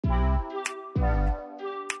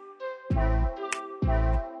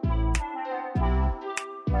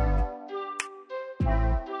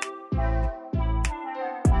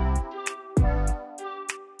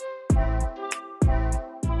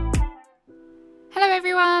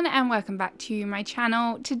everyone and welcome back to my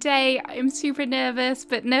channel. Today I'm super nervous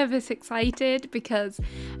but excited because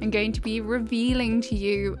I'm going to be revealing to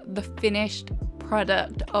you the finished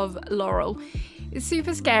product of Laurel. It's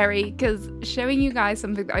super scary because showing you guys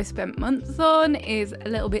something that I spent months on is a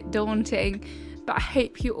little bit daunting, but I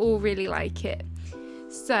hope you all really like it.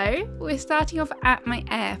 So we're starting off at my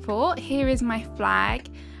airport. Here is my flag.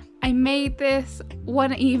 I made this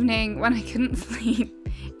one evening when I couldn't sleep.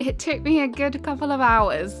 It took me a good couple of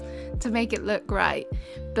hours to make it look right,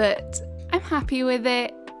 but I'm happy with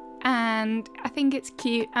it and I think it's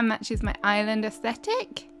cute and matches my island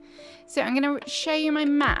aesthetic. So I'm going to show you my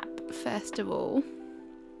map first of all.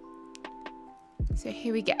 So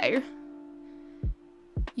here we go.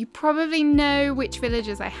 You probably know which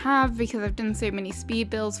villagers I have because I've done so many speed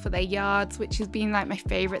builds for their yards, which has been like my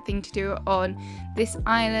favourite thing to do on this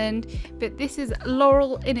island. But this is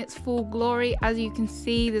Laurel in its full glory. As you can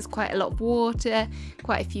see, there's quite a lot of water,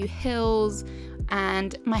 quite a few hills,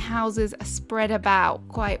 and my houses are spread about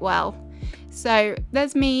quite well. So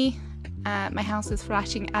there's me, my house is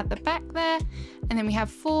flashing at the back there, and then we have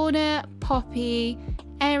Fauna, Poppy,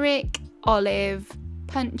 Eric, Olive,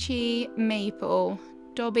 Punchy, Maple,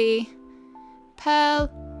 Dobby,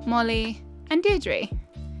 Pearl, Molly and Deirdre.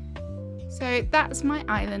 So that's my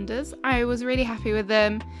islanders. I was really happy with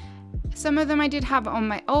them. Some of them I did have on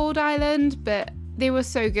my old island, but they were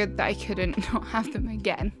so good that I couldn't not have them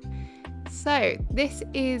again. So this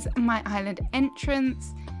is my island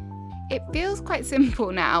entrance. It feels quite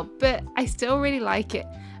simple now, but I still really like it.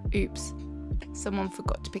 Oops, someone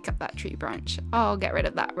forgot to pick up that tree branch. I'll get rid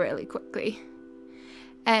of that really quickly.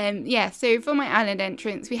 Yeah, so for my island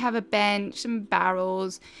entrance, we have a bench, some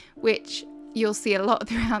barrels, which you'll see a lot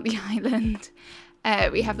throughout the island.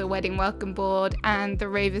 We have the wedding welcome board and the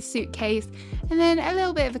rover's suitcase, and then a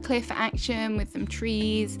little bit of a cliff action with some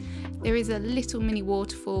trees. There is a little mini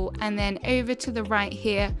waterfall, and then over to the right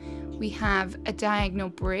here, we have a diagonal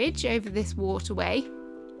bridge over this waterway.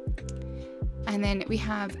 And then we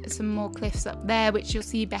have some more cliffs up there, which you'll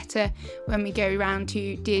see better when we go around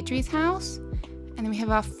to Deirdre's house. And then we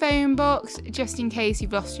have our phone box, just in case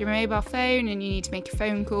you've lost your mobile phone and you need to make a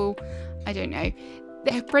phone call. I don't know.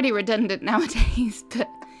 They're pretty redundant nowadays, but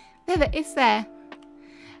it's there.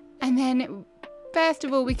 And then, first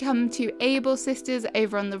of all, we come to Able Sisters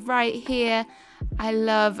over on the right here. I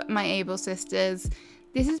love my Able Sisters.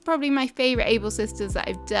 This is probably my favourite Able Sisters that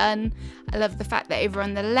I've done. I love the fact that over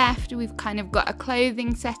on the left, we've kind of got a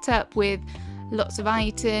clothing setup with lots of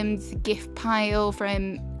items, gift pile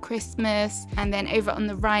from Christmas, and then over on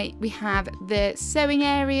the right we have the sewing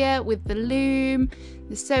area with the loom,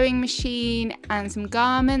 the sewing machine and some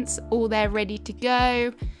garments all there ready to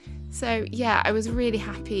go. So yeah, I was really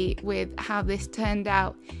happy with how this turned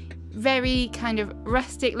out. Very kind of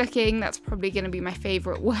rustic looking. That's probably going to be my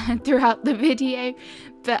favourite word throughout the video,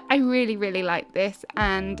 but I really like this,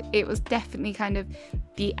 and it was definitely kind of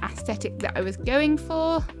the aesthetic that I was going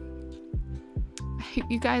for. I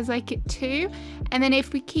hope you guys like it too. And then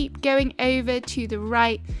if we keep going over to the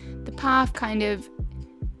right, the path kind of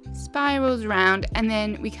spirals around, and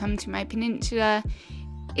then we come to my peninsula.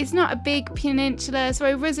 It's not a big peninsula, so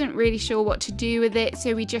I wasn't really sure what to do with it,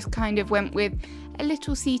 so we just kind of went with a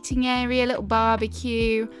little seating area, a little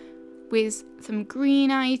barbecue with some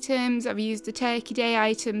green items. I've used the Turkey Day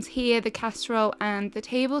items here, the casserole and the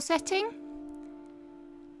table setting.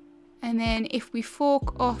 And then if we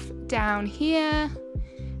fork off down here,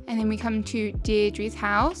 and then we come to Deirdre's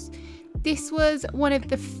house. This was one of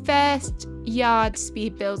the first yard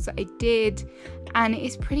speed builds that I did, and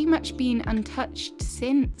it's pretty much been untouched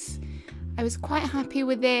since. I was quite happy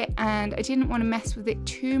with it, and I didn't want to mess with it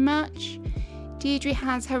too much. Deirdre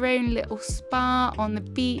has her own little spa on the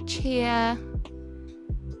beach here,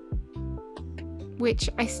 which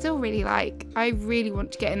I still really like. I really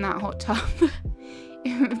want to get in that hot tub.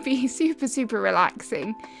 It would be super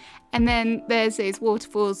relaxing. And then there's those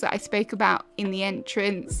waterfalls that I spoke about in the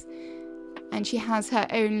entrance, and she has her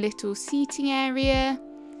own little seating area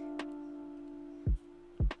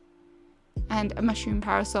and a mushroom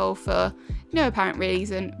parasol for no apparent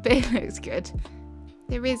reason, but it looks good.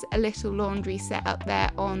 There is a little laundry set up there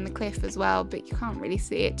on the cliff as well, but you can't really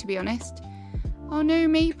see it, to be honest. Oh no,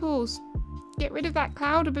 Maples, get rid of that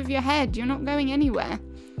cloud above your head, you're not going anywhere.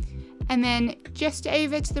 And then just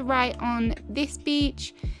over to the right on this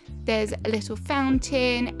beach, there's a little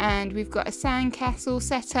fountain, and we've got a sandcastle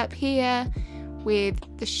set up here with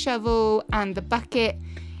the shovel and the bucket.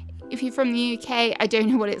 If you're from the UK, I don't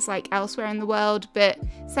know what it's like elsewhere in the world, but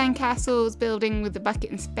sandcastles, building with the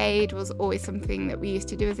bucket and spade was always something that we used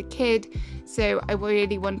to do as a kid, so I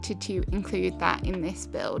really wanted to include that in this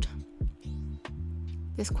build.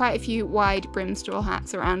 There's quite a few wide brim straw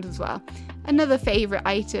hats around as well. Another favourite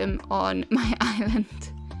item on my island.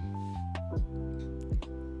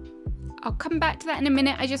 I'll come back to that in a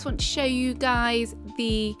minute. I just want to show you guys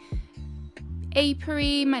the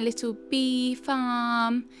apiary, my little bee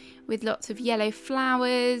farm with lots of yellow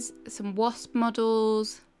flowers, some wasp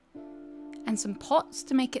models, and some pots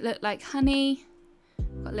to make it look like honey.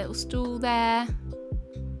 Got a little stool there.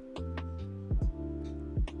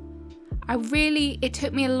 It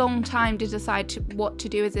took me a long time to decide what to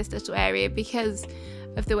do with this little area because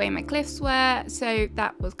of the way my cliffs were, so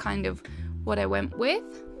that was kind of what I went with.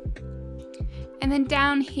 And then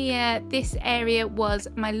down here, this area was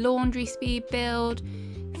my laundry speed build.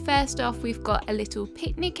 First off, we've got a little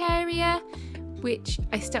picnic area, which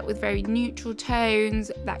I stuck with very neutral tones,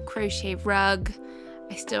 that crochet rug.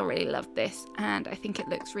 I still really love this and I think it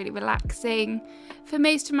looks really relaxing. For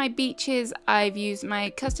most of my beaches, I've used my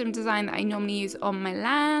custom design that I normally use on my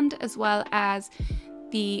land, as well as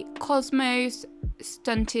the Cosmos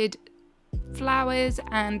stunted flowers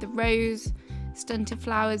and the rose stunted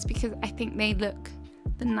flowers, because I think they look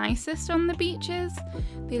the nicest on the beaches.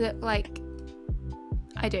 They look like,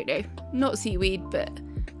 I don't know, not seaweed, but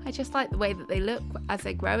I just like the way that they look as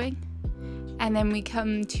they're growing. And then we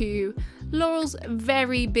come to Laurel's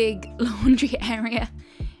very big laundry area.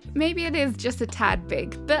 Maybe it is just a tad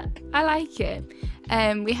big, but I like it.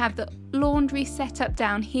 We have the laundry set up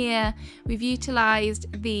down here. We've utilised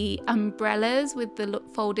the umbrellas with the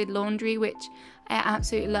folded laundry, which I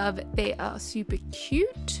absolutely love. They are super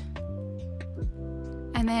cute.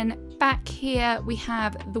 And then back here we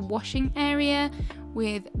have the washing area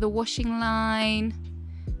with the washing line,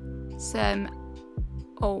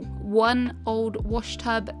 one old wash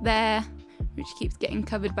tub there, which keeps getting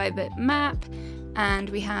covered by the map, and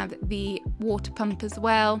we have the water pump as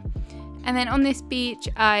well. And then on this beach,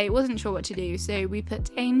 I wasn't sure what to do, so we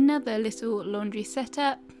put another little laundry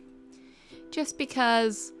setup, just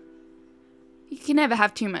because you can never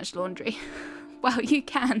have too much laundry. Well, you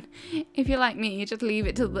can. If you're like me, you just leave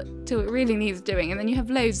it till it really needs doing, and then you have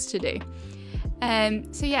loads to do.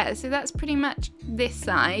 So that's pretty much this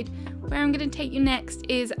side. Where I'm going to take you next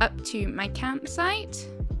is up to my campsite.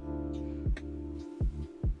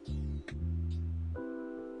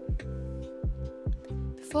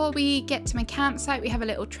 Before we get to my campsite, we have a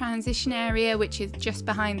little transition area which is just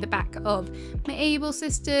behind the back of my Able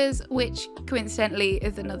sisters, which coincidentally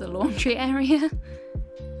is another laundry area.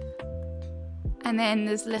 And then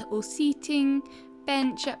there's a little seating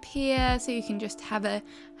bench up here, so you can just have a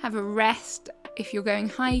rest if you're going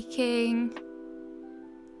hiking.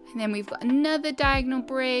 And then we've got another diagonal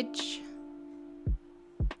bridge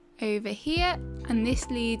over here, and this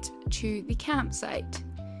leads to the campsite.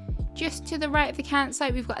 Just to the right of the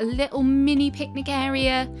campsite, we've got a little mini picnic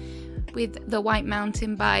area with the white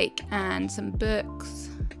mountain bike and some books.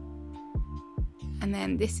 And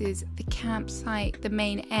then this is the campsite, the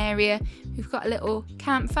main area. We've got a little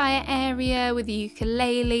campfire area with a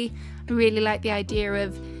ukulele. I really like the idea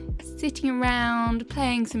of sitting around,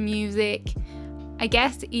 playing some music. I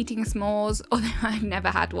guess eating s'mores, although I've never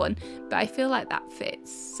had one, but I feel like that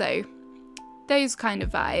fits. So those kind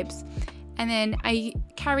of vibes. And then I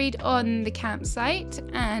carried on the campsite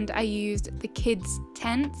and I used the kids'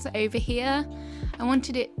 tents over here. I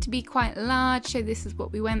wanted it to be quite large, so this is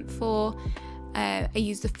what we went for. I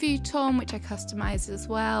used the futon, which I customized as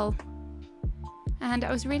well, and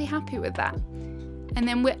I was really happy with that. And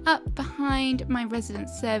then we're up behind my resident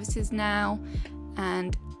services now,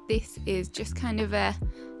 and this is just kind of a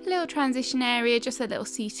little transition area, just a little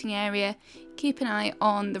seating area. Keep an eye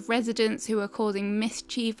on the residents who are causing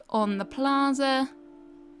mischief on the plaza,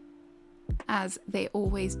 as they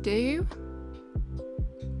always do.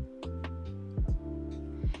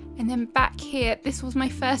 And then back here, this was my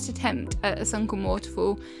first attempt at a sunken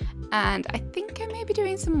waterfall, and I think I may be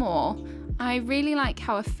doing some more. I really like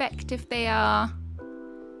how effective they are.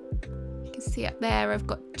 You can see up there I've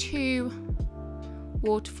got two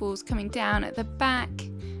waterfalls coming down at the back,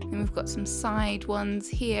 and we've got some side ones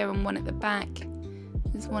here and one at the back.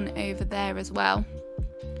 There's one over there as well.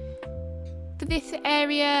 For this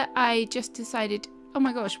area, I just decided, oh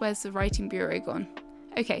my gosh, where's the writing bureau gone?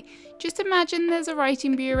 Okay, just imagine there's a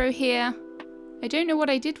writing bureau here. I don't know what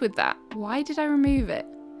I did with that. Why did I remove it?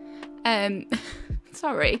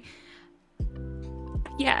 Sorry.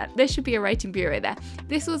 Yeah, there should be a writing bureau there.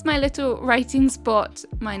 This was my little writing spot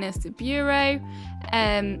minus the bureau.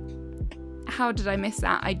 How did I miss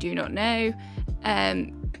that? I do not know.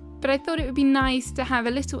 But I thought it would be nice to have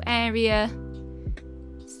a little area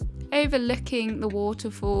overlooking the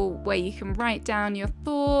waterfall where you can write down your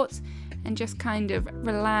thoughts and just kind of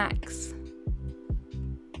relax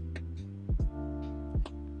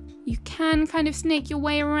You can kind of snake your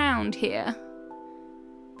way around here,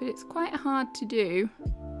 but it's quite hard to do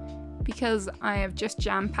because I have just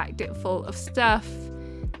jam-packed it full of stuff.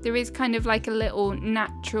 There is kind of like a little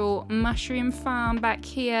natural mushroom farm back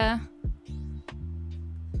here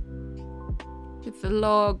with the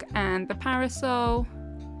log and the parasol.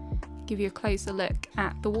 Give you a closer look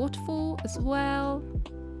at the waterfall as well.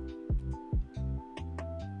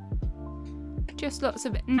 Just lots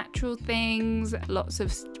of natural things, lots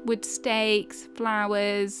of wood stakes,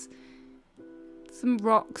 flowers, some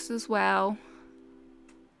rocks as well.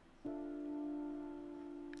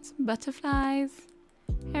 Some butterflies.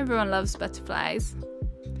 Everyone loves butterflies.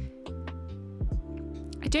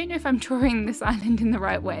 I don't know if I'm drawing this island in the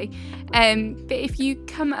right way, but if you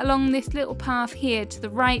come along this little path here to the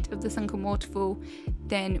right of the sunken waterfall,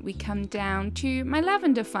 then we come down to my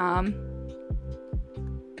lavender farm,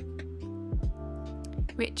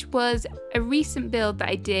 which was a recent build that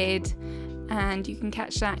I did, and you can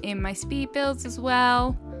catch that in my speed builds as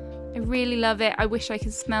well. I really love it. I wish I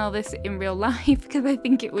could smell this in real life because I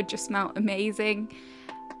think it would just smell amazing.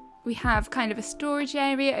 We have kind of a storage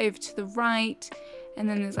area over to the right, and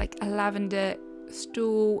then there's like a lavender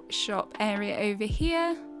stall shop area over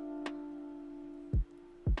here.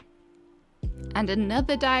 And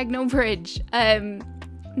another diagonal bridge.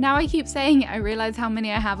 Now I keep saying it, I realise how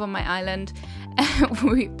many I have on my island.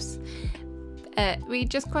 Whoops. We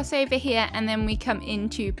just cross over here and then we come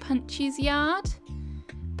into Punchy's yard.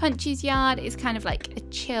 Punchy's yard is kind of like a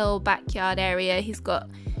chill backyard area. He's got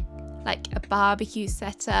like a barbecue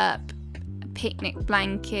set up, a picnic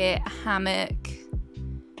blanket, a hammock.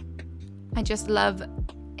 I just love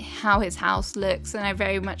how his house looks, and I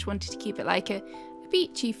very much wanted to keep it like a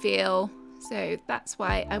beachy feel. So that's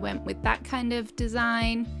why I went with that kind of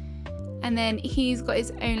design. And then he's got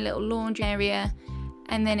his own little laundry area,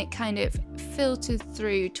 and then it kind of filtered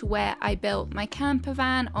through to where I built my camper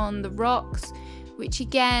van on the rocks, which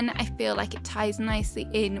again, I feel like it ties nicely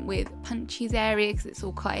in with Punchy's area because it's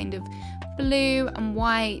all kind of blue and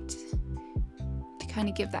white to kind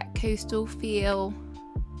of give that coastal feel.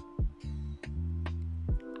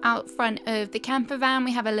 Out front of the camper van,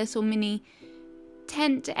 we have a little mini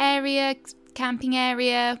tent area, camping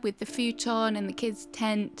area with the futon and the kids'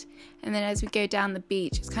 tent. And then as we go down the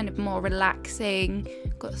beach, it's kind of more relaxing.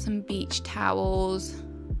 Got some beach towels,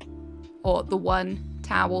 or the one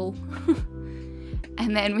towel.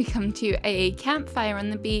 And then we come to a campfire on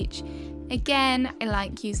the beach. Again, I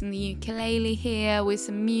like using the ukulele here with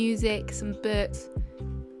some music, some books.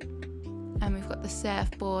 And we've got the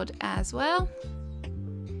surfboard as well,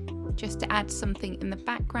 just to add something in the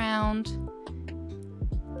background.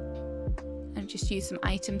 I've just used some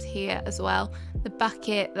items here as well. The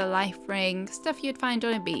bucket, the life ring, stuff you'd find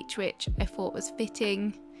on a beach, which I thought was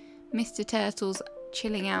fitting. Mr. Turtle's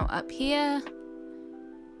chilling out up here.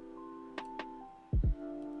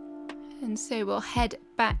 And so we'll head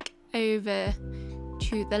back over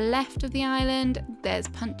to the left of the island. There's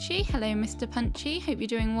Punchy. Hello, Mr. Punchy. Hope you're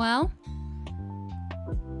doing well.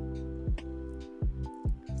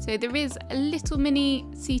 So there is a little mini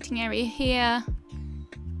seating area here,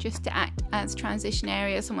 just to act as transition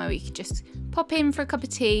area, somewhere we could just pop in for a cup of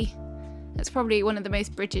tea. That's probably one of the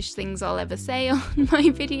most British things I'll ever say on my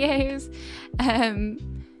videos.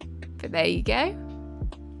 But there you go.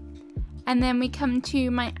 And then we come to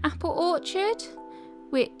my apple orchard,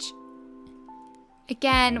 which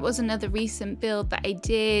again was another recent build that I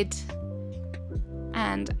did,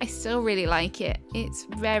 and I still really like it. It's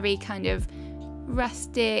very kind of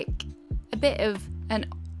rustic, a bit of an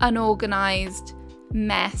unorganized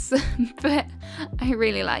mess, but I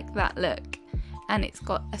really like that look. And it's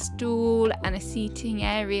got a stool and a seating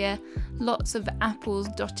area, lots of apples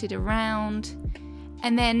dotted around.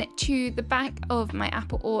 And then to the back of my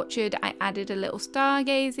apple orchard, I added a little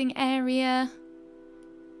stargazing area.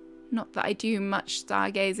 Not that I do much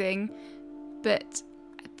stargazing, but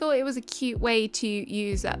I thought it was a cute way to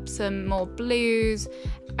use up some more blues.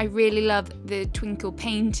 I really love the twinkle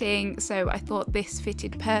painting, so I thought this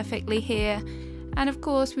fitted perfectly here. And of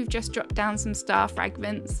course, we've just dropped down some star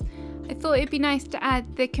fragments. I thought it'd be nice to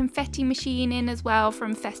add the confetti machine in as well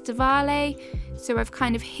from Festivale, so I've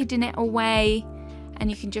kind of hidden it away, and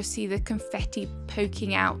you can just see the confetti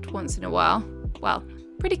poking out once in a while. Well,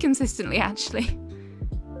 pretty consistently actually.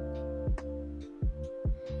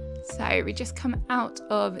 So we just come out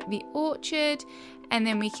of the orchard, and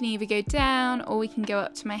then we can either go down or we can go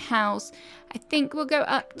up to my house. I think we'll go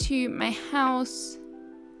up to my house.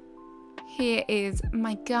 Here is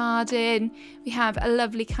my garden. We have a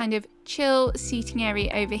lovely kind of chill seating area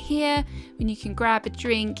over here when you can grab a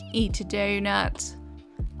drink, eat a donut.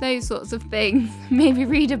 those sorts of things. Maybe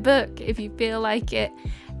read a book if you feel like it.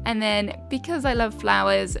 And then because I love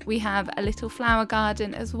flowers, we have a little flower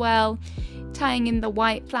garden as well, tying in the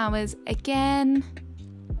white flowers again.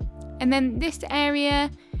 And then this area,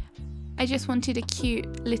 I just wanted a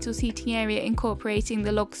cute little seating area incorporating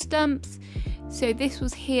the log stumps. So this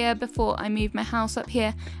was here before I moved my house up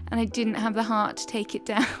here, and I didn't have the heart to take it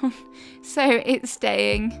down. So it's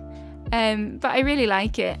staying, but I really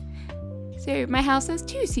like it. So my house has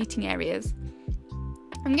 2 seating areas.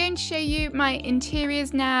 I'm going to show you my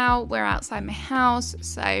interiors now. We're outside my house,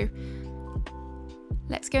 so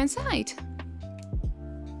let's go inside.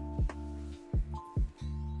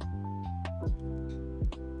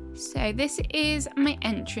 So this is my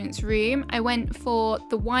entrance room. I went for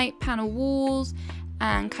the white panel walls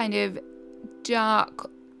and kind of dark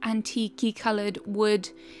antique-y coloured wood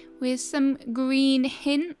with some green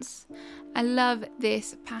hints. I love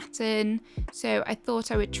this pattern, so I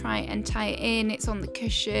thought I would try and tie it in. It's on the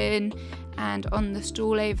cushion and on the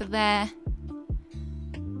stool over there.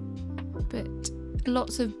 But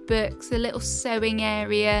lots of books, a little sewing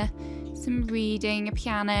area, some reading, a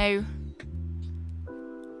piano.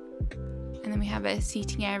 And then we have a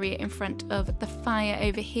seating area in front of the fire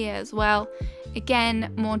over here as well.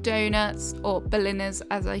 Again, more donuts, or Berliners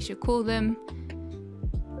as I should call them.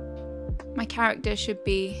 My character should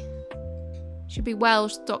be well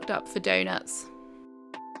stocked up for donuts.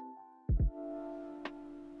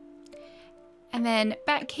 And then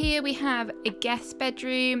back here we have a guest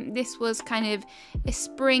bedroom. This was kind of a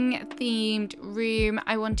spring themed room.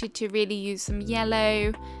 I wanted to really use some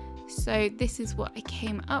yellow, so this is what I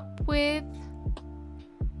came up with.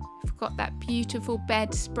 I've got that beautiful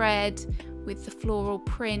bedspread with the floral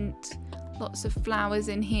print, lots of flowers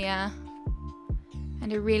in here.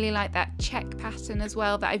 And I really like that check pattern as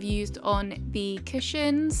well that I've used on the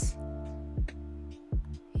cushions.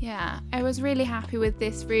 Yeah, I was really happy with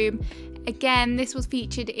this room. Again, this was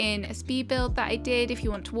featured in a speed build that I did. If you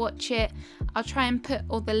want to watch it, I'll try and put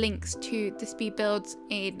all the links to the speed builds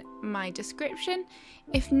in my description.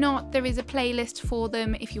 If not, there is a playlist for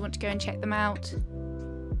them if you want to go and check them out.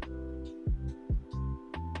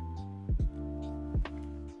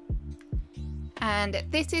 And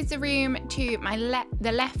this is the room to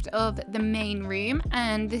the left of the main room,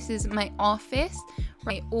 and this is my office,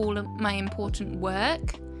 right? All of my important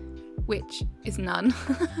work, which is none,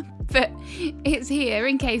 but it's here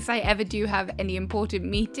in case I ever do have any important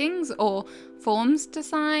meetings or forms to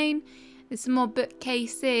sign. There's some more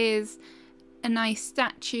bookcases, a nice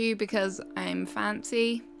statue because I'm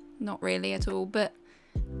fancy, not really at all, but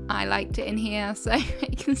I liked it in here, so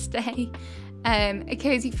it can stay. A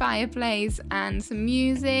cozy fireplace and some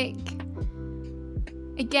music.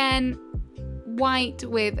 Again, white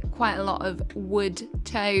with quite a lot of wood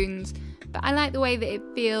tones, but I like the way that it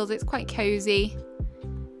feels. It's quite cozy,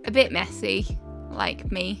 a bit messy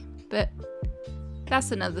like me, but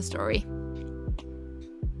that's another story.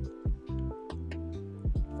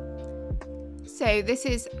 So this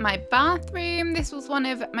is my bathroom. This was one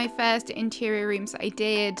of my first interior rooms that I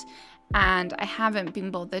did, and I haven't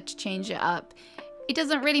been bothered to change it up. It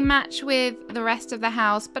doesn't really match with the rest of the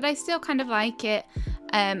house, but I still kind of like it.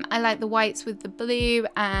 I like the whites with the blue,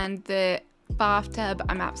 and the bathtub,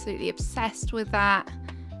 I'm absolutely obsessed with that.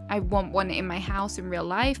 I want one in my house in real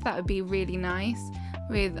life. That would be really nice,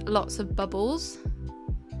 with lots of bubbles.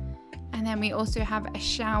 And then we also have a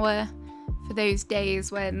shower for those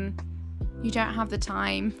days when you don't have the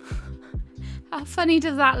time. How funny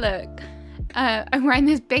does that look? I'm wearing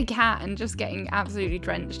this big hat and just getting absolutely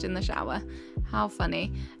drenched in the shower. How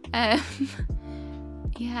funny.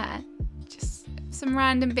 Yeah, just some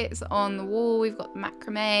random bits on the wall. We've got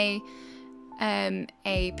macrame,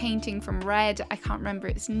 a painting from Red. I can't remember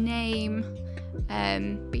its name.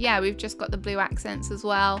 But yeah, we've just got the blue accents as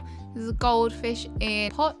well. There's a goldfish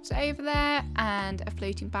in pots over there and a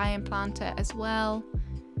floating biome planter as well.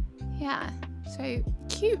 Yeah, so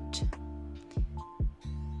cute.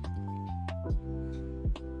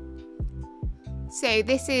 So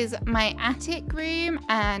this is my attic room,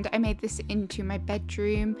 and I made this into my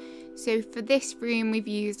bedroom. So for this room, we've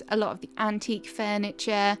used a lot of the antique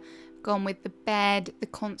furniture, gone with the bed, the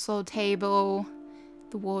console table,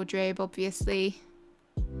 the wardrobe, obviously.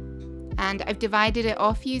 And I've divided it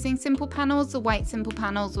off using simple panels, the white simple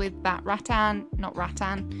panels with that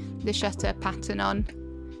the shutter pattern on.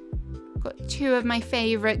 Got two of my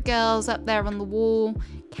favourite girls up there on the wall,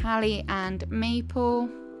 Callie and Maple.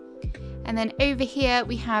 And then over here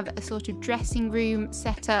we have a sort of dressing room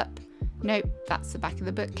set up. Nope, that's the back of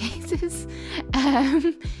the bookcases.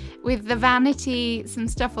 With the vanity, some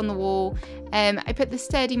stuff on the wall. I put the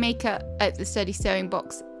sturdy the sturdy sewing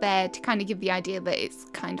box there to kind of give the idea that it's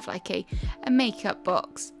kind of like a makeup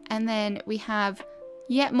box. And then we have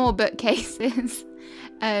yet more bookcases.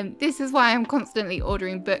 This is why I'm constantly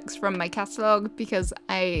ordering books from my catalogue, because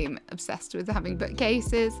I'm obsessed with having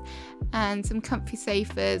bookcases, and some comfy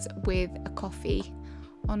sofas with a coffee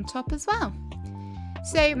on top as well.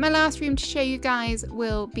 So my last room to show you guys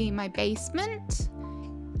will be my basement.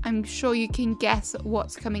 I'm sure you can guess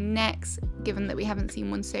what's coming next, given that we haven't seen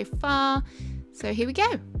one so far. So here we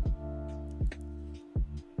go.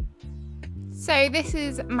 So this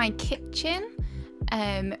is my kitchen.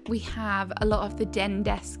 We have a lot of the den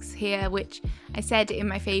desks here, which I said in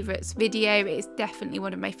my favourites video, it's definitely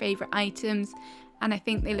one of my favourite items, and I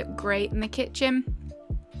think they look great in the kitchen.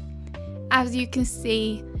 As you can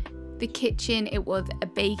see, the kitchen, it was a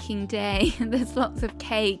baking day. There's lots of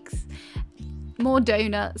cakes, more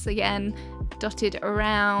donuts again dotted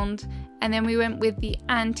around, and then we went with the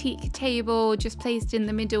antique table just placed in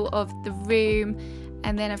the middle of the room,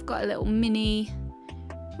 and then I've got a little mini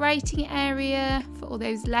writing area for all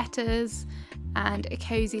those letters, and a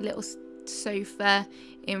cozy little sofa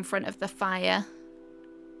in front of the fire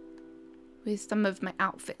with some of my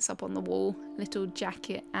outfits up on the wall, little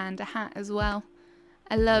jacket and a hat as well.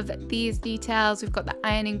 I love these details. We've got the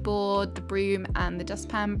ironing board, the broom and the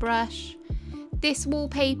dustpan brush. This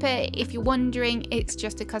wallpaper, if you're wondering, it's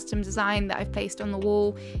just a custom design that I've placed on the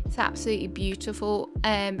wall. It's absolutely beautiful.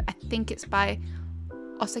 I think it's by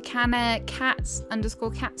Osakana Cats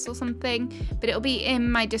 _cats or something, but it'll be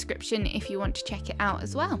in my description if you want to check it out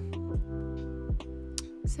as well.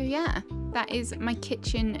 So yeah, that is my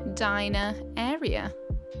kitchen diner area.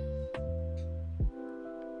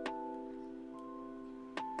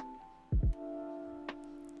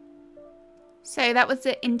 So that was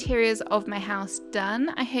the interiors of my house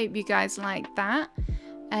done. I hope you guys like that.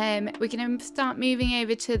 We're going to start moving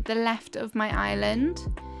over to the left of my island,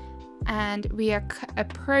 and we are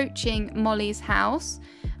approaching Molly's house.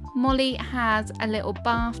 Molly has a little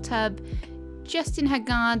bathtub just in her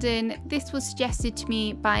garden. This was suggested to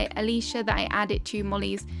me by Alicia that I add it to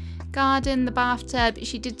Molly's garden, the bathtub.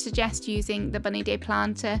 She did suggest using the Bunny Day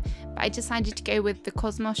planter, but I decided to go with the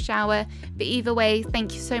Cosmos shower. But either way,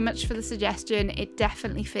 thank you so much for the suggestion. It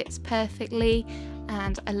definitely fits perfectly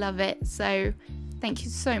and I love it, so thank you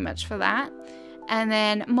so much for that. And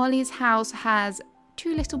then Molly's house has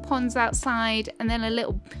 2 little ponds outside and then a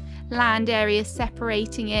little land area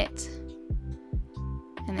separating it.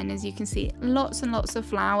 And then, as you can see, lots and lots of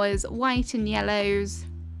flowers, white and yellows.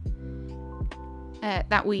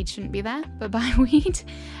 That weed shouldn't be there, but buyweed.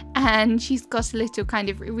 And she's got a little kind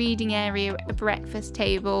of reading area, a breakfast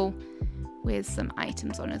table with some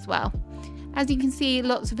items on as well. As you can see,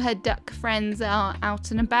 lots of her duck friends are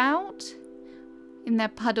out and about in their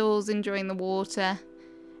puddles, enjoying the water.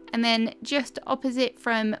 And then just opposite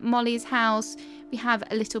from Molly's house, we have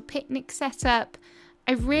a little picnic set up.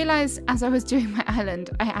 I realised as I was doing my island,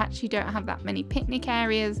 I actually don't have that many picnic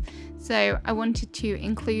areas, so I wanted to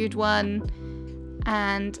include one,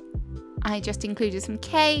 and I just included some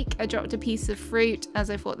cake. I dropped a piece of fruit as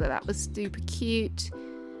I thought that that was super cute,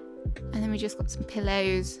 and then we just got some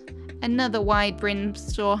pillows, another wide brimmed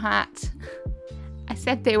straw hat. I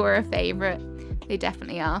said they were a favourite, they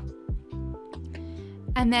definitely are.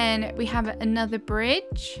 And then we have another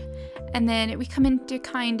bridge. And then we come into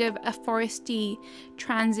kind of a foresty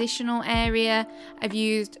transitional area. I've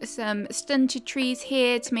used some stunted trees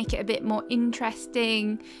here to make it a bit more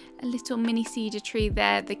interesting. A little mini cedar tree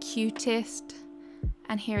there, the cutest.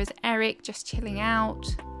 And here is Eric just chilling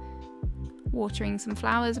out, watering some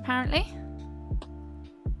flowers apparently.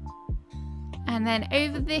 And then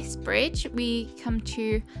over this bridge we come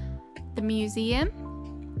to the museum.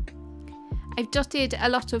 I've dotted a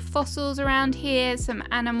lot of fossils around here, some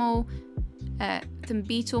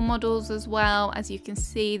beetle models as well. As you can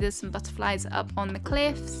see, there's some butterflies up on the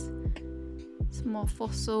cliffs, some more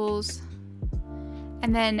fossils.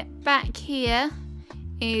 And then back here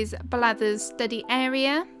is Blather's study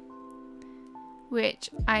area, which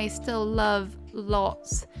I still love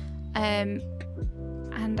lots. And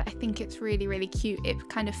I think it's really, really cute. It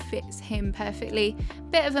kind of fits him perfectly.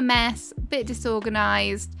 Bit of a mess, bit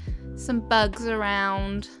disorganized. Some bugs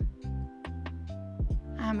around,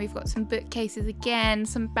 and we've got some bookcases again,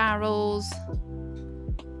 some barrels.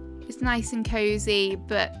 It's nice and cozy,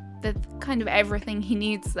 but there's kind of everything he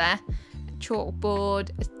needs there. A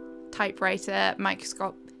chalkboard, a typewriter,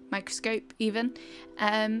 microscope even.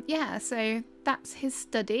 Yeah, so that's his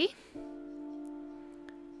study.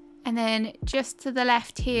 And then just to the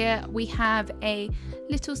left here, we have a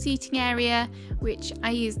little seating area, which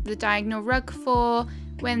I used the diagonal rug for.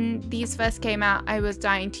 When these first came out, I was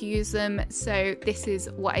dying to use them. So this is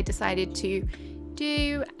what I decided to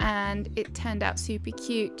do, and it turned out super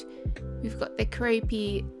cute. We've got the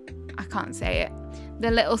croaky, I can't say it,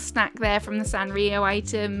 the little snack there from the Sanrio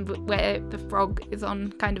item where the frog is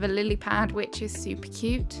on kind of a lily pad, which is super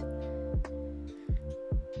cute.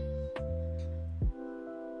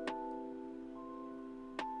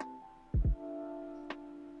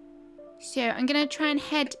 So I'm going to try and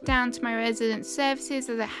head down to my resident services,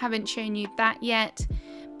 as I haven't shown you that yet.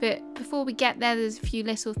 But before we get there, there's a few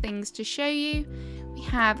little things to show you. We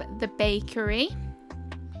have the bakery,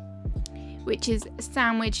 which is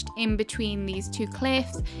sandwiched in between these two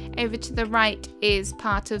cliffs. Over to the right is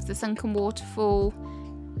part of the sunken waterfall.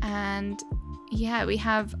 And yeah, we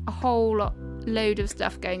have a whole load of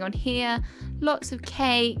stuff going on here. Lots of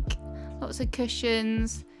cake, lots of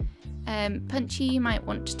cushions. Punchy, you might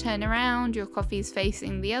want to turn around, your coffee's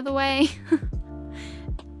facing the other way.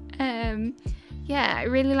 Yeah, I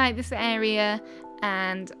really like this area,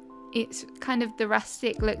 and it's kind of the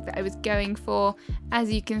rustic look that I was going for.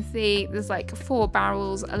 As you can see, there's like 4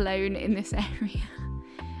 barrels alone in this area.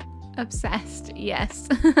 Obsessed, yes.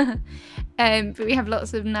 But we have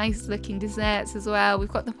lots of nice looking desserts as well. We've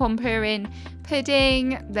got the pompurin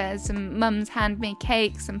pudding, there's some mum's handmade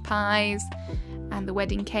cakes and pies, and the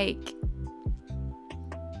wedding cake.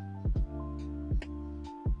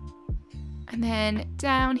 And then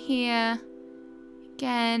down here,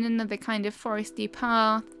 again, another kind of foresty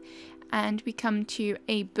path, and we come to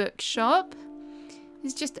a bookshop.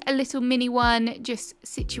 There's just a little mini one just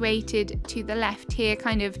situated to the left here,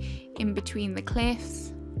 kind of in between the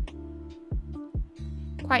cliffs.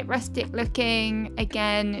 Quite rustic looking,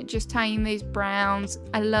 again, just tying those browns.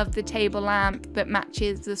 I love the table lamp that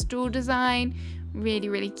matches the stool design, really,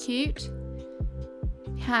 really cute.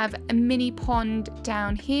 We have a mini pond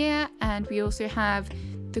down here, and we also have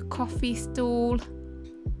the coffee stall.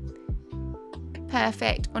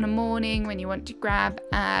 Perfect on a morning when you want to grab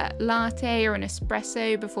a latte or an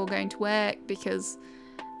espresso before going to work, because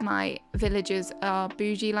my villagers are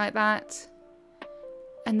bougie like that.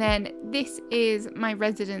 And then this is my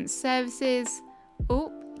resident services.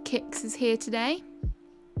 Oh, Kix is here today.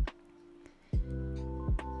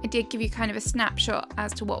 I did give you kind of a snapshot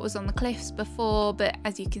as to what was on the cliffs before, but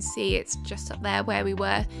as you can see, it's just up there where we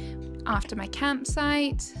were after my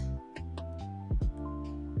campsite.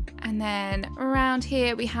 And then around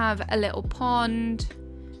here we have a little pond,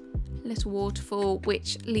 a little waterfall,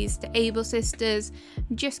 which leads to Able Sisters.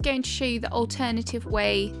 I'm just going to show you the alternative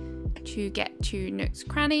way to get to Nook's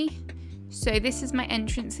Cranny. So this is my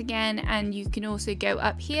entrance again, and you can also go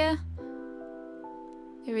up here.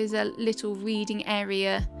 There is a little reading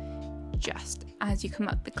area just as you come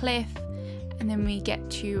up the cliff, and then we get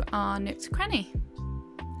to our Nook's Cranny.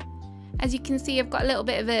 As you can see, I've got a little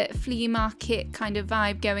bit of a flea market kind of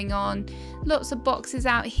vibe going on. Lots of boxes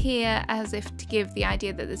out here as if to give the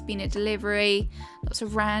idea that there's been a delivery. Lots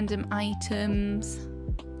of random items.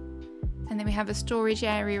 And then we have a storage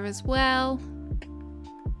area as well.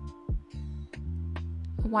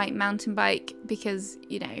 A white mountain bike, because,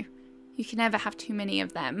 you know, you can never have too many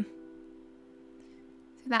of them.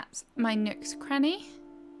 So that's my Nook's Cranny.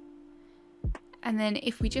 And then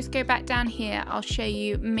if we just go back down here, I'll show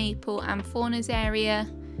you Maple and Fauna's area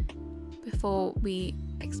before we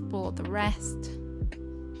explore the rest.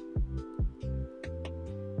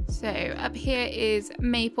 So up here is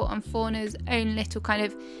Maple and Fauna's own little kind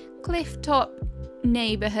of cliff top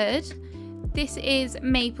neighborhood. This is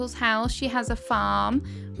Maple's house. She has a farm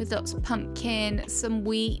with lots of pumpkin, some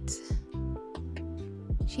wheat.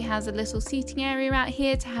 She has a little seating area out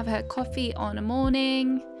here to have her coffee on a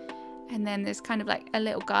morning. And then there's kind of like a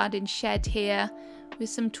little garden shed here with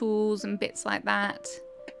some tools and bits like that.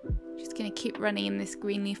 Just gonna keep running in this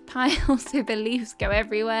green leaf pile so the leaves go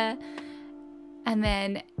everywhere. And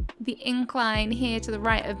then the incline here to the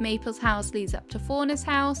right of Maple's house leads up to Fauna's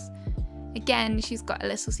house. Again, she's got a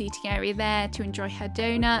little seating area there to enjoy her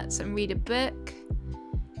donuts and read a book.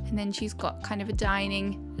 And then she's got kind of a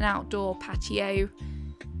dining, an outdoor patio,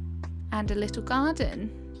 and a little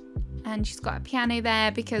garden. And she's got a piano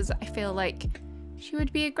there because I feel like she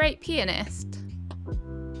would be a great pianist.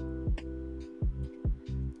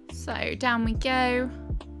 So down we go.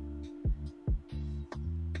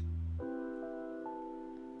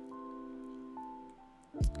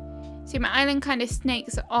 So my island kind of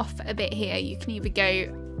snakes off a bit here. You can either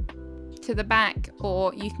go to the back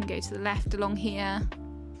or you can go to the left along here.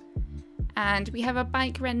 And we have a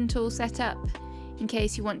bike rental set up in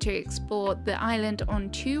case you want to explore the island on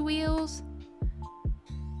 2 wheels.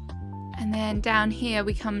 And then down here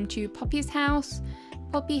we come to Poppy's house.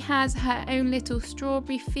 Poppy has her own little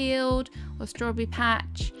strawberry field or strawberry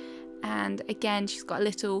patch, and again she's got a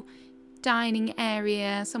little dining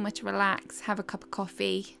area, somewhere to relax, have a cup of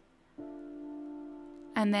coffee.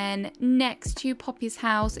 And then next to Poppy's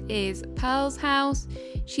house is Pearl's house.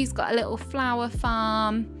 She's got a little flower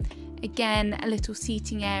farm, again a little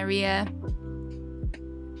seating area,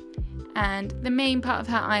 and the main part of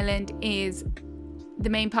her island is, the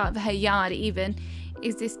main part of her yard even,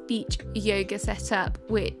 is this beach yoga setup,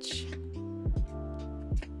 which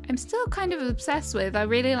I'm still kind of obsessed with. I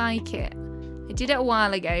really like it. I did it a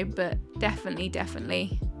while ago, but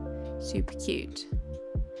definitely super cute.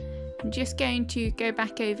 I'm just going to go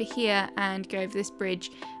back over here and go over this bridge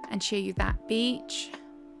and show you that beach.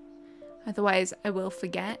 Otherwise I will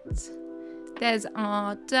forget. There's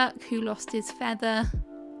our duck who lost his feather.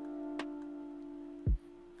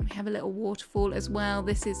 We have a little waterfall as well.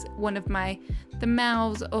 This is one of the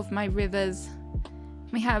mouths of my rivers.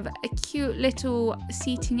 We have a cute little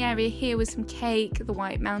seating area here with some cake, the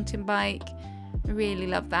white mountain bike. I really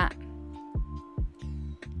love that.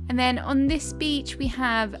 And then on this beach we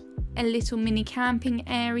have a little mini camping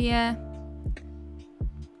area.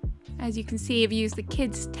 As you can see, I've used the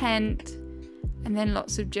kids' tent, and then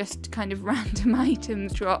lots of just kind of random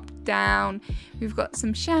items dropped down. We've got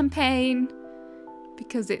some champagne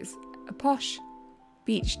because it's a posh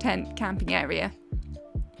beach tent camping area.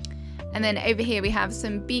 And then over here we have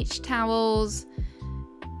some beach towels,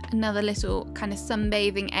 another little kind of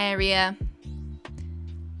sunbathing area,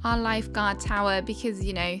 our lifeguard tower because,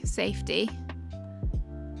 you know, safety.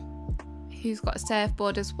 Who's got a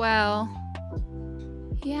surfboard as well.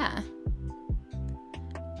 Yeah.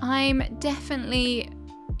 I'm definitely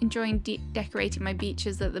enjoying decorating my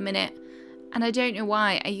beaches at the minute, and I don't know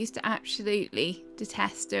why. I used to absolutely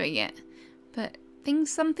detest doing it, but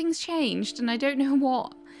some things changed and I don't know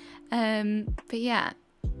what. But yeah.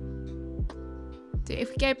 So if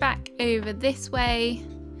we go back over this way,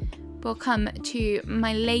 we'll come to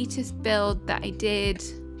my latest build that I did,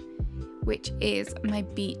 which is my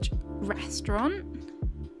beach restaurant.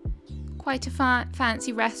 Quite a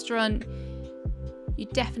fancy restaurant. You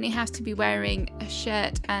definitely have to be wearing a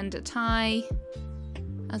shirt and a tie,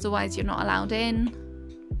 otherwise you're not allowed in.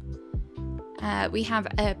 We have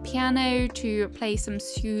a piano to play some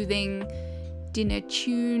soothing dinner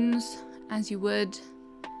tunes, as you would.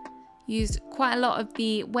 Used quite a lot of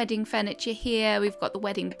the wedding furniture here. We've got the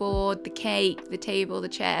wedding board, the cake, the table, the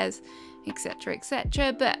chairs, etc,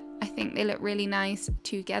 etc, but I think they look really nice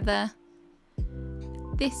together.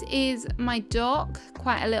 This is my dock,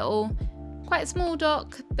 quite a small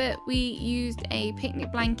dock, but we used a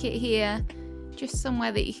picnic blanket here, just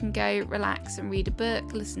somewhere that you can go relax and read a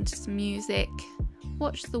book, listen to some music,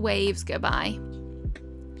 watch the waves go by.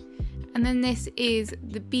 And then this is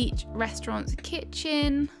the beach restaurant's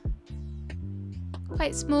kitchen.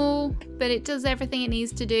 Quite small, but it does everything it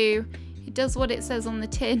needs to do. It does what it says on the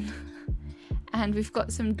tin. And we've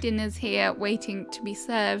got some dinners here waiting to be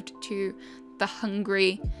served to the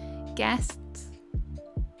hungry guests.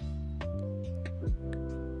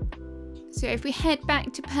 So if we head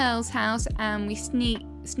back to Pearl's house and we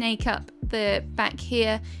snake up the back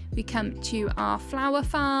here, we come to our flower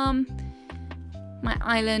farm. My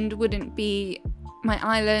island wouldn't be my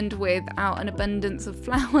island without an abundance of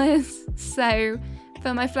flowers. So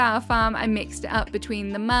for my flower farm, I mixed it up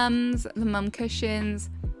between the mums, the mum cushions,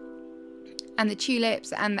 and the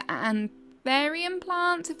tulips and the anthurium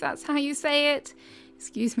plants, if that's how you say it.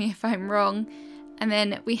 Excuse me if I'm wrong. And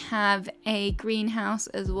then we have a greenhouse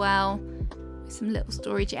as well, with some little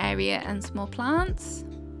storage area and small plants.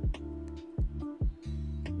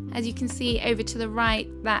 As you can see over to the right,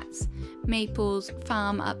 that's Maple's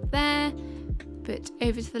farm up there. But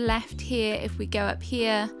over to the left here, if we go up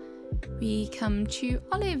here, we come to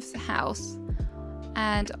Olive's house.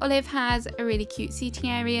 And Olive has a really cute seating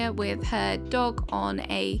area with her dog on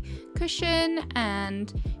a cushion,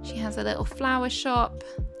 and she has a little flower shop.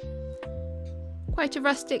 Quite a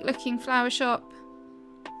rustic looking flower shop.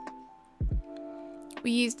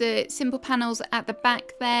 We used the simple panels at the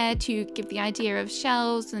back there to give the idea of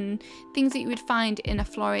shelves and things that you would find in a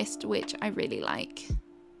florist, which I really like.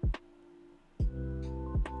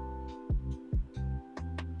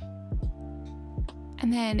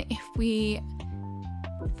 And then if we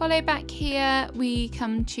follow back here, we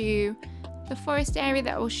come to the forest area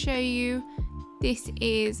that I will show you. This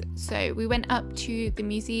is, so we went up to the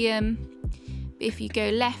museum. If you go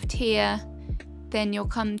left here, then you'll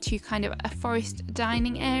come to kind of a forest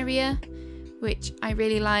dining area which I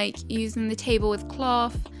really like, using the table with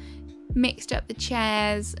cloth, mixed up the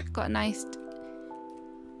chairs, got a nice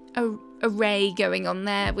array going on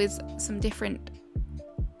there with some different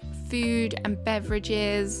food and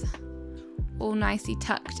beverages, all nicely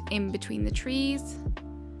tucked in between the trees.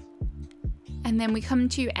 And then we come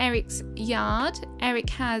to Eric's yard. Eric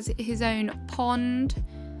has his own pond,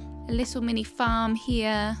 a little mini farm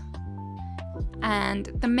here, and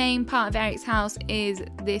the main part of Eric's house is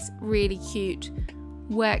this really cute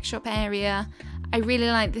workshop area. I really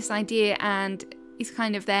like this idea, and he's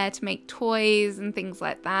kind of there to make toys and things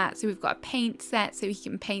like that. So we've got a paint set so he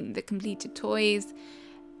can paint the completed toys.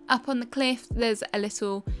 Up on the cliff there's a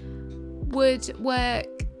little wood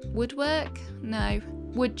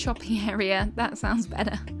chopping area, that sounds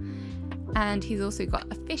better. And he's also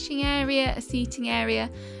got a fishing area, a seating area.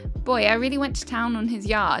 Boy, I really went to town on his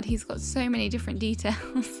yard. He's got so many different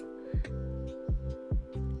details.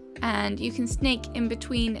 And you can snake in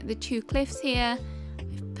between the two cliffs here.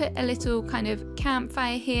 I've put a little kind of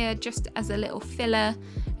campfire here just as a little filler,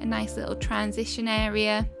 a nice little transition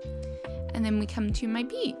area. And then we come to my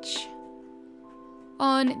beach.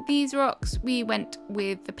 On these rocks we went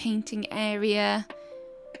with the painting area.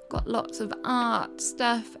 Got lots of art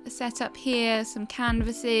stuff set up here, some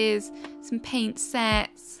canvases, some paint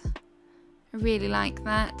sets. I really like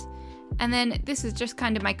that. And then this is just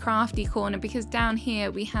kind of my crafty corner, because down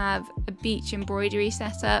here we have a beach embroidery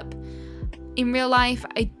set up. In real life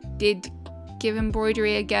I did give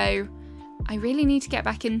embroidery a go. I really need to get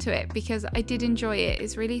back into it because I did enjoy it.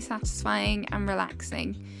 It's really satisfying and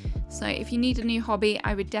relaxing. So if you need a new hobby,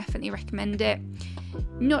 I would definitely recommend it.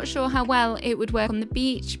 Not sure how well it would work on the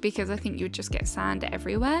beach because I think you would just get sand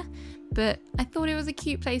everywhere, but I thought it was a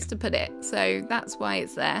cute place to put it, so that's why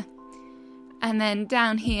it's there. And then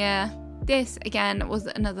down here, this again was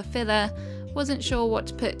another filler. Wasn't sure what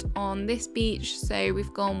to put on this beach, so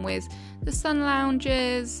we've gone with the sun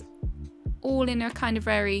loungers, all in a kind of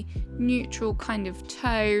very neutral kind of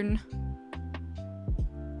tone.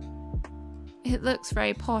 It looks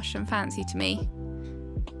very posh and fancy to me,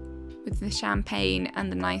 with the champagne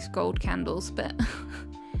and the nice gold candles, but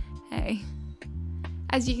hey.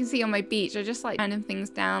 As you can see on my beach, I just like random things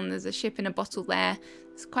down. There's a ship in a bottle there.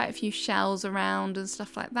 There's quite a few shells around and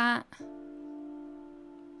stuff like that.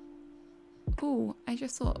 Ooh, I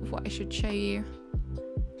just thought of what I should show you,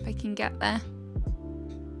 if I can get there.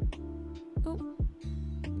 Ooh.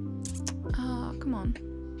 Oh, come on.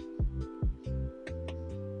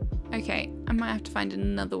 Okay, I might have to find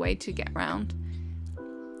another way to get around.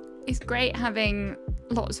 It's great having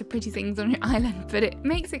lots of pretty things on your island, but it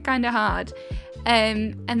makes it kind of hard.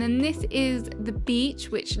 And then this is the beach,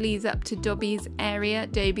 which leads up to Dobby's area.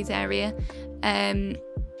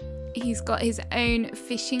 He's got his own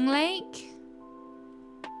fishing lake.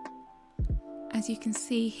 As you can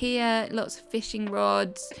see here, lots of fishing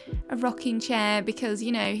rods, a rocking chair because,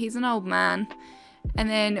 you know, he's an old man. And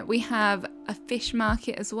then we have a fish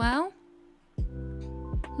market as well.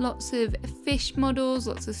 Lots of fish models,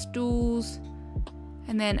 lots of stools.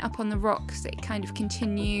 And then up on the rocks it kind of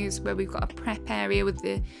continues, where we've got a prep area with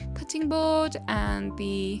the cutting board and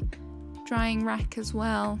the drying rack as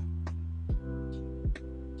well.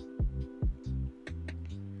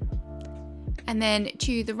 And then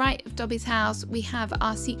to the right of Dobby's house we have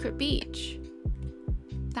our secret beach.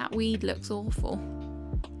 That weed looks awful.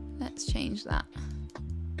 Let's change that.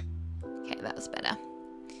 Okay, that's better.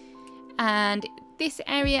 And this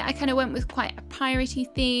area I kind of went with quite a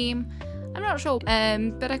piratey theme. I'm not sure,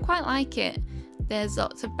 but I quite like it. There's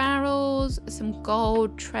lots of barrels, some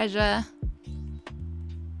gold treasure,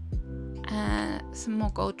 some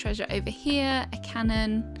more gold treasure over here, a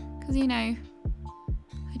cannon, because, you know,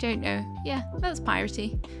 I don't know. Yeah, that's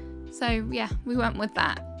piratey. So yeah, we went with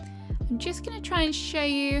that. I'm just going to try and show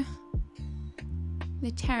you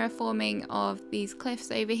the terraforming of these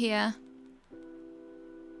cliffs over here,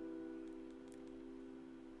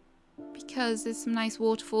 because there's some nice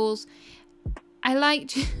waterfalls. I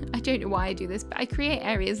don't know why I do this, but I create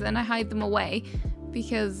areas and I hide them away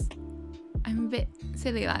because I'm a bit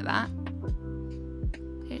silly like that.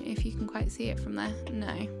 I don't know if you can quite see it from there.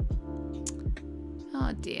 No.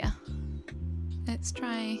 Oh dear. Let's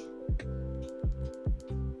try.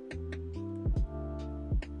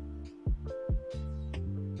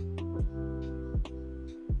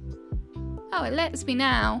 Oh, it lets me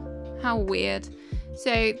now. How weird.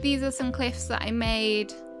 So these are some cliffs that I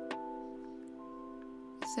made.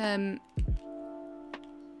 Some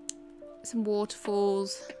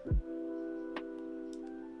waterfalls.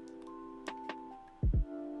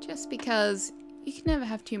 Just because you can never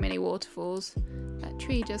have too many waterfalls. That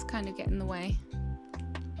tree does kind of get in the way.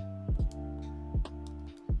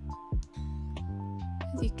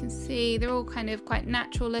 As you can see, they're all kind of quite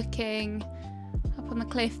natural looking. Up on the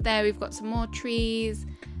cliff there, we've got some more trees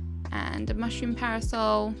and a mushroom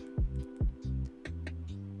parasol.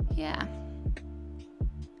 Yeah.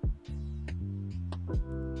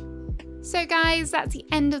 So guys, that's the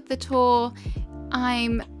end of the tour.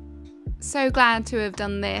 I'm so glad to have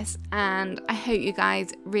done this, and I hope you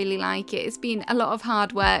guys really like it. It's been a lot of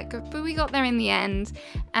hard work, but we got there in the end.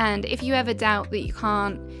 And if you ever doubt that you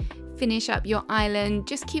can't finish up your island,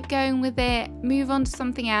 just keep going with it, move on to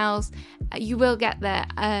something else. You will get there,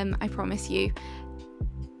 I promise you.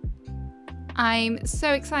 I'm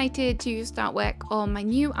so excited to start work on my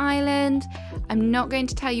new island. I'm not going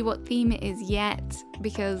to tell you what theme it is yet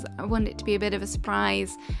because I want it to be a bit of a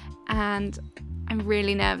surprise, and I'm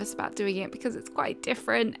really nervous about doing it because it's quite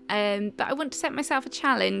different, but I want to set myself a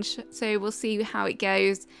challenge, so we'll see how it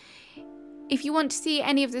goes. If you want to see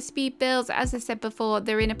any of the speed builds, as I said before,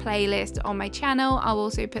 they're in a playlist on my channel. I'll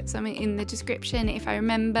also put some in the description if I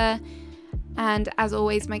remember. And as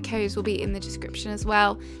always, my codes will be in the description as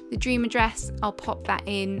well. The dream address, I'll pop that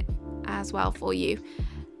in as well for you.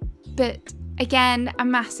 But again, a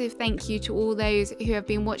massive thank you to all those who have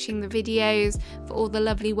been watching the videos, for all the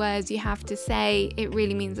lovely words you have to say. It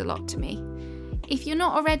really means a lot to me. If you're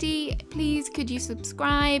not already, please could you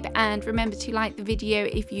subscribe, and remember to like the video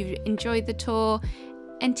if you enjoyed the tour.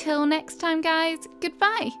 Until next time guys,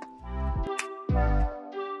 goodbye.